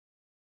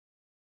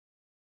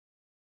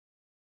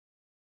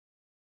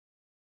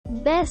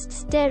Best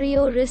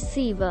stereo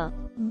receiver.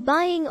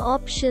 Buying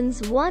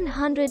options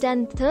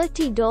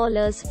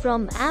 $130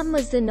 from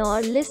Amazon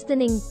or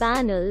listening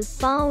panel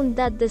found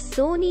that the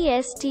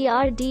Sony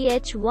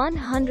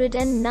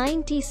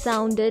STR-DH190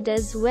 sounded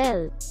as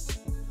well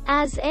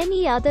as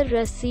any other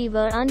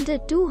receiver under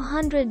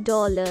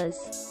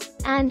 $200.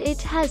 And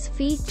it has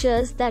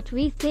features that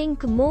we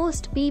think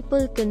most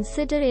people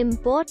consider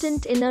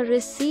important in a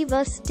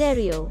receiver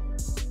stereo.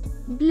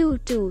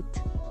 Bluetooth.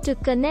 To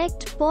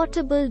connect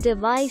portable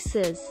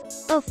devices.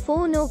 A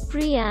phono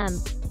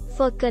preamp.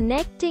 For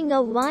connecting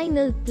a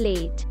vinyl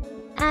plate.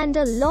 And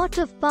a lot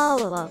of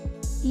power.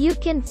 You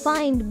can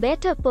find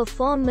better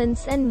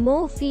performance and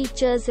more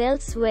features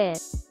elsewhere.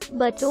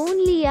 But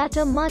only at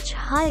a much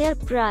higher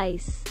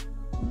price.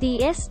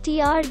 The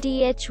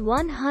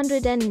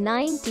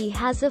STR-DH190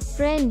 has a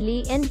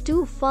friendly and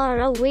too far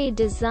away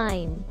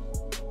design.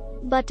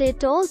 But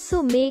it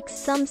also makes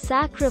some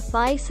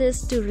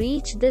sacrifices to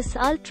reach this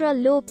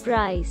ultra-low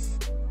price.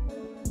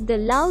 The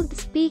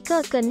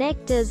loudspeaker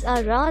connectors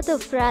are rather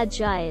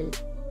fragile.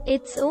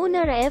 Its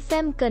owner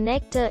FM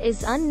connector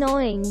is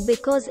annoying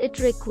because it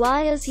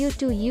requires you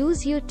to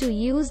use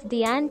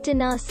the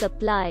antenna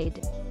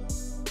supplied.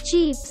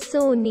 Cheap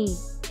Sony.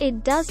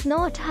 It does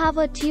not have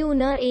a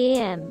tuner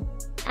AM.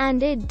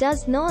 And it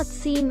does not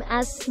seem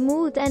as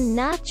smooth and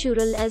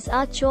natural as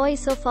our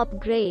choice of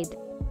upgrade.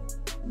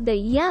 The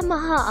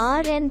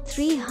Yamaha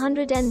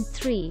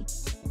RN303.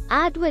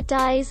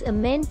 Advertise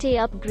Amente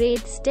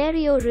upgrade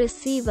stereo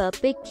receiver.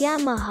 Pick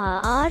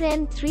Yamaha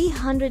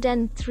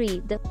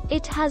RN303.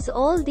 It has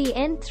all the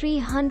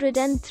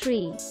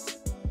N303.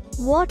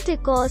 What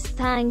it costs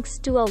thanks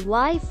to a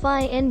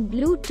Wi-Fi and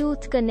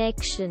Bluetooth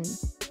connection.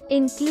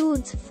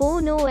 Includes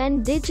phono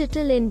and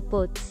digital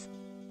inputs.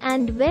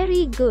 And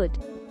very good.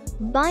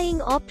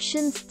 Buying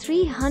options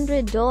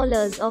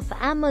 $300 of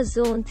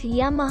Amazon. The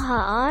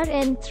Yamaha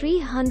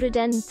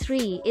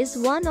RN303 is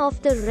one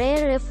of the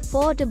rare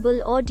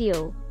affordable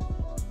audio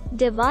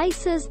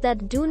devices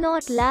that do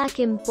not lack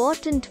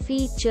important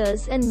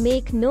features and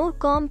make no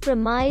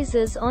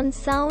compromises on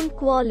sound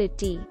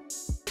quality.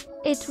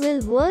 It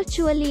will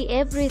virtually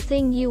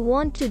everything you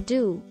want to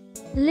do.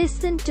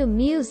 Listen to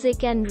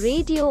music and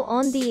radio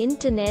on the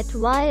internet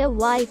via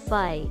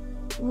Wi-Fi.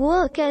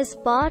 Work as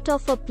part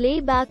of a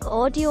playback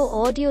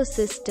audio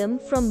system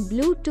from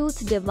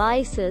Bluetooth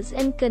devices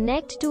and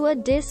connect to a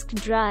disk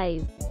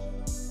drive.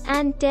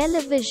 And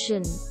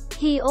television.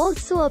 He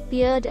also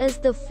appeared as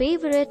the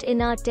favorite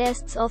in our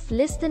tests of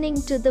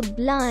listening to the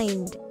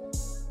blind.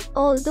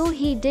 Although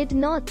he did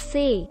not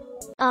say,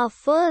 "Our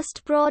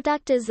first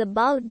product is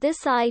about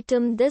this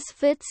item, this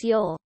fits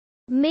your."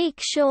 Make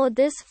sure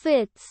this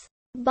fits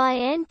by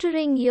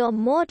entering your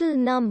model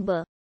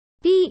number.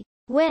 P.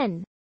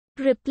 When.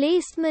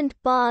 Replacement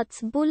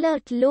parts.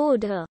 Bullet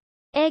loader.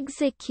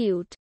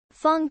 Execute.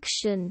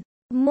 Function.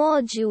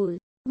 Module.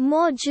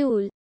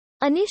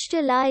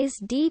 Initialize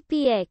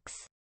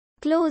DPX.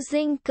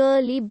 Closing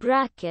curly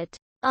bracket.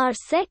 Our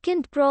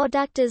second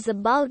product is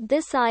about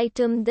this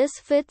item, this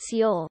fits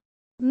your.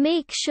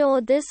 Make sure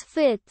this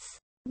fits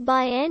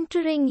by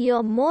entering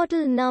your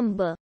model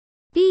number.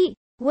 P.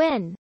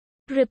 When.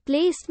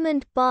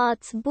 Replacement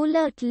parts.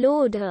 Bullet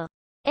loader.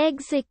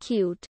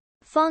 Execute.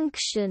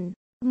 Function.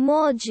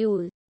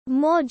 Module.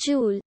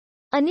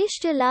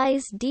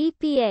 Initialize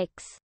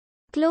DPX.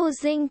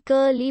 Closing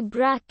curly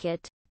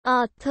bracket.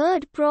 Our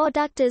third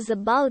product is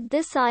about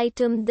this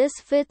item, this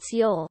fits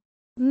your.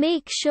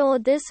 Make sure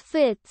this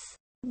fits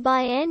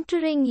by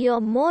entering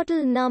your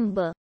model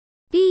number.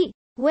 P.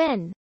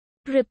 When.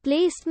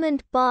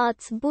 Replacement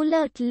parts.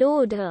 Bullet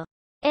loader.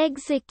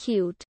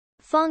 Execute.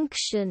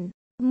 Function.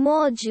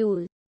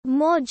 Module.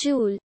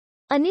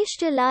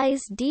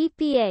 Initialize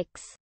DPX.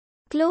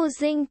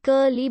 Closing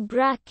curly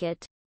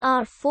bracket.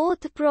 Our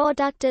fourth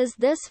product is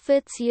this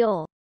fits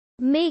your.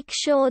 Make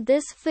sure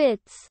this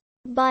fits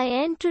by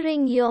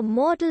entering your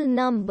model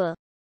number.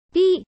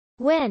 P.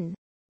 When.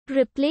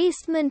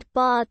 Replacement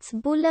parts.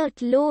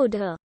 Bullet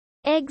loader.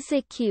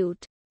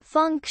 Execute.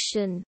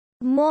 Function.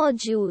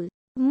 Module.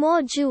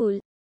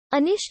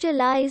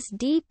 Initialize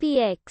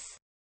DPX.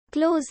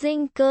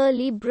 Closing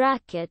curly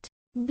bracket.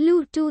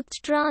 Bluetooth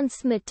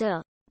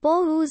transmitter.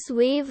 Bose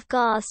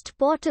Wavecast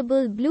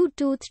portable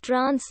Bluetooth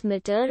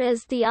transmitter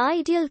is the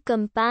ideal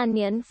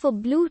companion for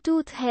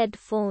Bluetooth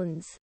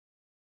headphones,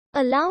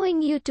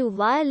 allowing you to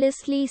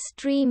wirelessly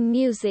stream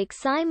music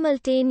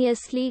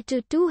simultaneously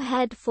to two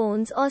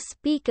headphones or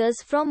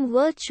speakers from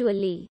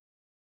virtually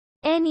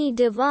any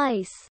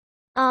device.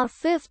 Our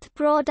fifth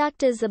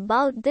product is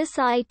about this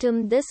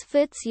item, this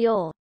fits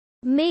your.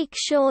 Make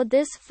sure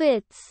this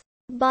fits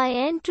by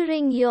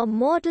entering your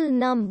model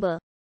number.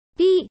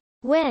 P.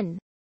 When.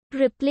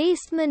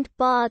 Replacement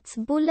parts.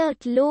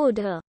 Bullet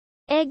loader.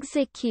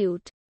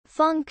 Execute.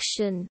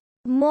 Function.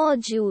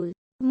 Module.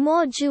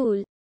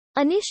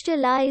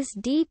 Initialize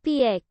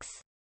DPX.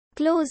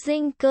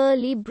 Closing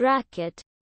curly bracket.